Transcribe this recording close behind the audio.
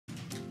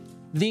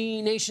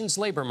The nation's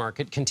labor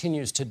market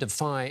continues to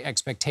defy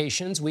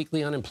expectations.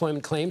 Weekly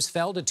unemployment claims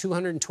fell to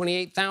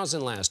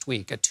 228,000 last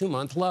week, a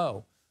two-month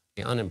low.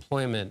 The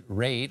unemployment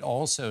rate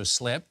also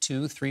slipped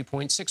to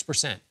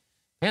 3.6%.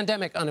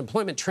 Pandemic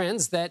unemployment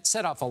trends that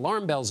set off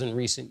alarm bells in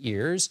recent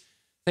years,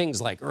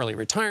 things like early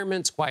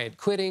retirements, quiet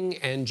quitting,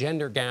 and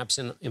gender gaps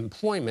in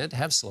employment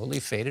have slowly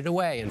faded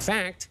away. In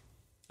fact,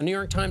 a New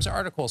York Times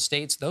article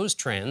states those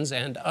trends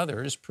and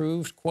others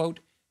proved, quote,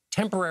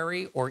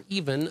 temporary or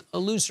even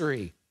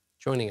illusory.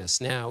 Joining us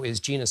now is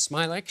Jeanna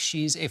Smialek.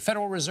 She's a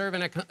Federal Reserve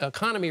and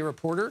economy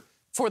reporter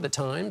for The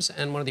Times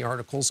and one of the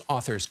article's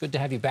authors. Good to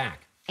have you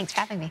back. Thanks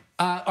for having me.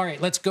 All right,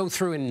 let's go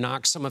through and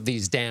knock some of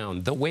these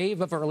down. The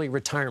wave of early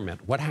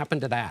retirement, what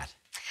happened to that?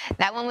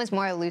 That one was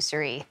more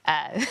illusory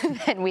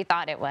than we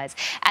thought it was.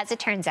 As it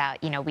turns out,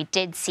 we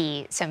did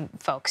see some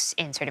folks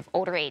in sort of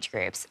older age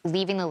groups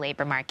leaving the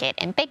labor market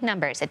in big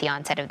numbers at the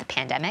onset of the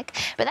pandemic,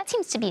 but that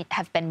seems to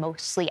have been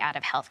mostly out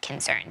of health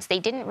concerns. They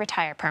didn't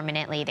retire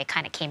permanently. They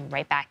kind of came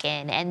right back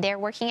in, and they're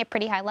working at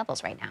pretty high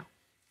levels right now.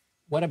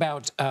 What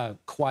about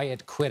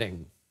quiet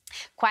quitting?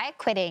 Quiet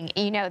quitting,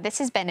 this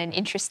has been an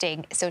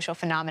interesting social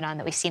phenomenon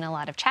that we've seen a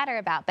lot of chatter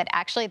about, but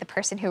actually the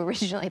person who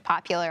originally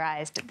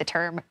popularized the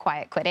term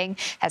quiet quitting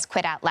has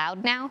quit out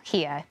loud now.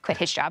 He quit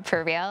his job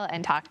for real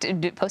and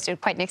posted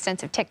quite an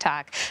extensive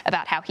TikTok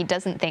about how he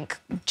doesn't think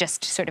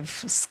just sort of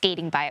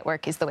skating by at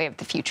work is the way of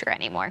the future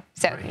anymore.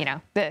 So,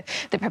 right.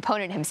 The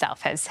proponent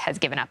himself has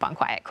given up on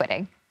quiet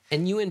quitting.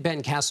 And you and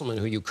Ben Castleman,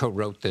 who you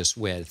co-wrote this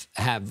with,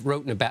 have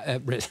written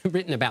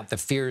about the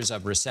fears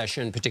of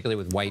recession,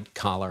 particularly with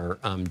white-collar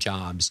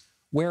jobs.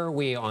 Where are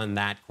we on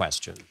that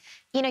question?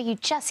 You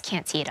just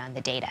can't see it on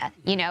the data.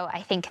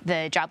 I think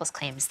the jobless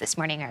claims this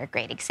morning are a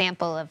great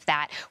example of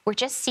that. We're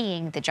just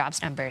seeing the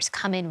jobs numbers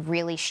come in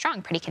really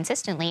strong, pretty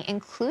consistently,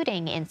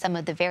 including in some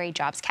of the very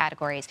jobs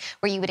categories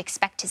where you would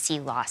expect to see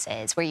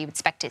losses, where you would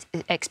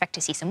expect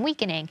to see some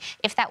weakening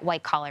if that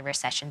white-collar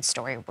recession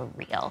story were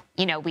real.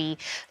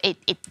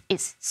 It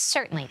is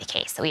certainly the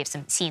case that we have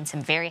seen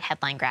some very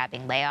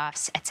headline-grabbing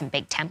layoffs at some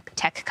big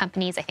tech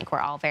companies. I think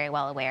we're all very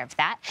well aware of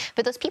that.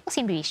 But those people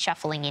seem to be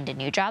shuffling into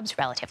new jobs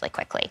relatively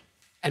quickly.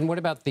 And what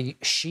about the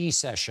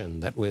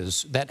she-session that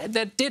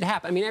did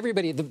happen? I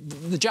mean,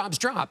 the jobs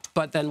dropped,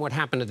 but then what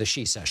happened to the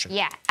she-session?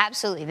 Yeah,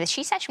 absolutely. The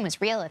she-session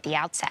was real at the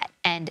outset,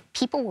 and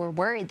people were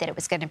worried that it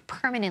was going to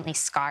permanently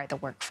scar the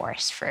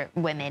workforce for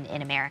women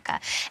in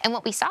America. And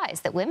what we saw is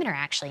that women are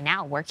actually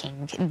now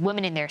working,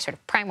 women in their sort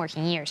of prime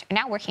working years are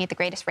now working at the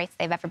greatest rates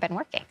they've ever been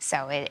working.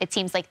 So it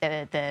seems like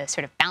the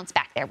sort of bounce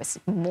back there was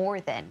more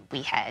than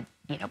we had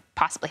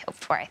possibly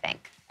hoped for, I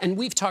think. And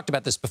we've talked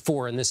about this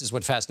before, and this is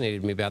what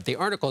fascinated me about the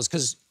article, is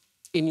because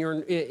in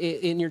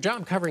your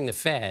job covering the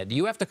Fed,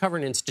 you have to cover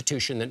an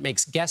institution that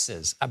makes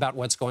guesses about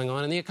what's going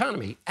on in the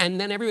economy. And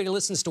then everybody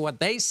listens to what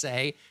they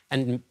say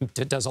and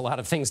does a lot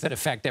of things that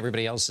affect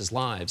everybody else's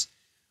lives.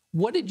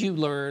 What did you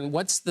learn?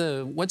 What's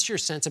your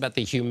sense about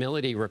the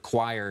humility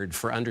required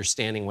for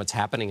understanding what's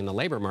happening in the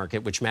labor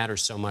market, which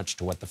matters so much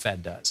to what the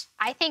Fed does?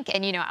 I think,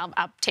 and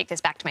I'll take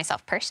this back to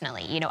myself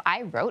personally.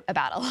 I wrote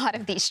about a lot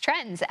of these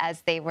trends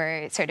as they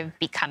were sort of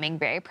becoming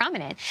very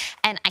prominent.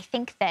 And I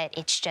think that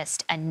it's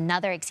just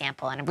another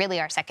example, and really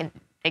our second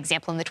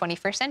example in the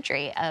 21st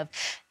century, of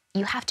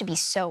you have to be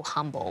so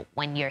humble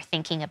when you're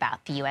thinking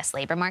about the U.S.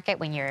 labor market,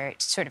 when you're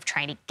sort of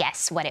trying to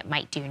guess what it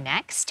might do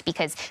next,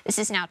 because this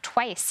is now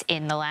twice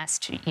in the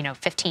last,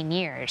 15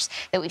 years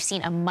that we've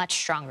seen a much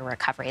stronger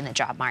recovery in the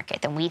job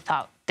market than we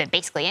thought, that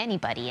basically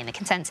anybody in the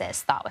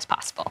consensus thought was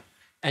possible.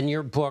 And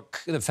your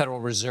book, The Federal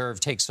Reserve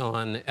Takes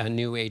on a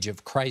New Age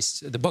of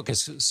Crisis. The book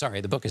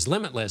is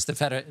Limitless.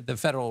 The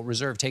Federal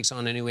Reserve Takes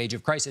on a New Age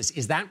of Crisis.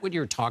 Is that what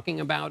you're talking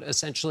about,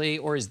 essentially?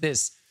 Or is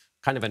this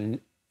kind of in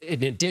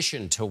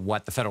addition to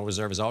what the Federal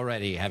Reserve is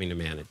already having to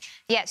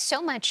manage? Yeah,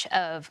 so much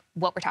of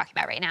what we're talking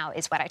about right now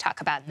is what I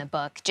talk about in the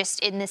book, just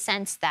in the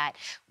sense that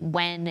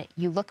when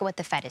you look at what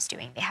the Fed is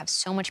doing, they have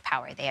so much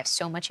power, they have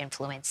so much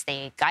influence,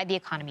 they guide the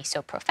economy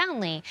so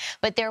profoundly,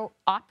 but they're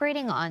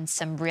operating on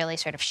some really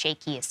sort of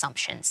shaky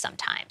assumptions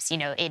sometimes.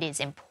 It is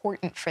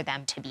important for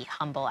them to be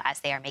humble as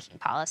they are making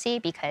policy,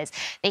 because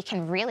they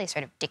can really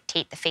sort of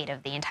dictate the fate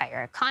of the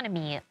entire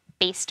economy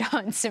based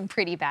on some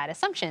pretty bad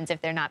assumptions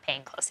if they're not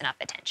paying close enough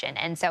attention.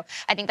 And so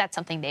I think that's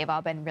something they've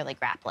all been really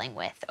grappling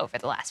with over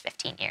the last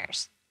 15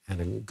 years.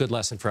 And a good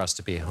lesson for us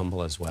to be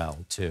humble as well,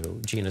 too.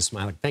 Jeanna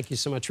Smialek, thank you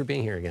so much for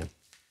being here again.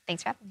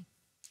 Thanks for having me.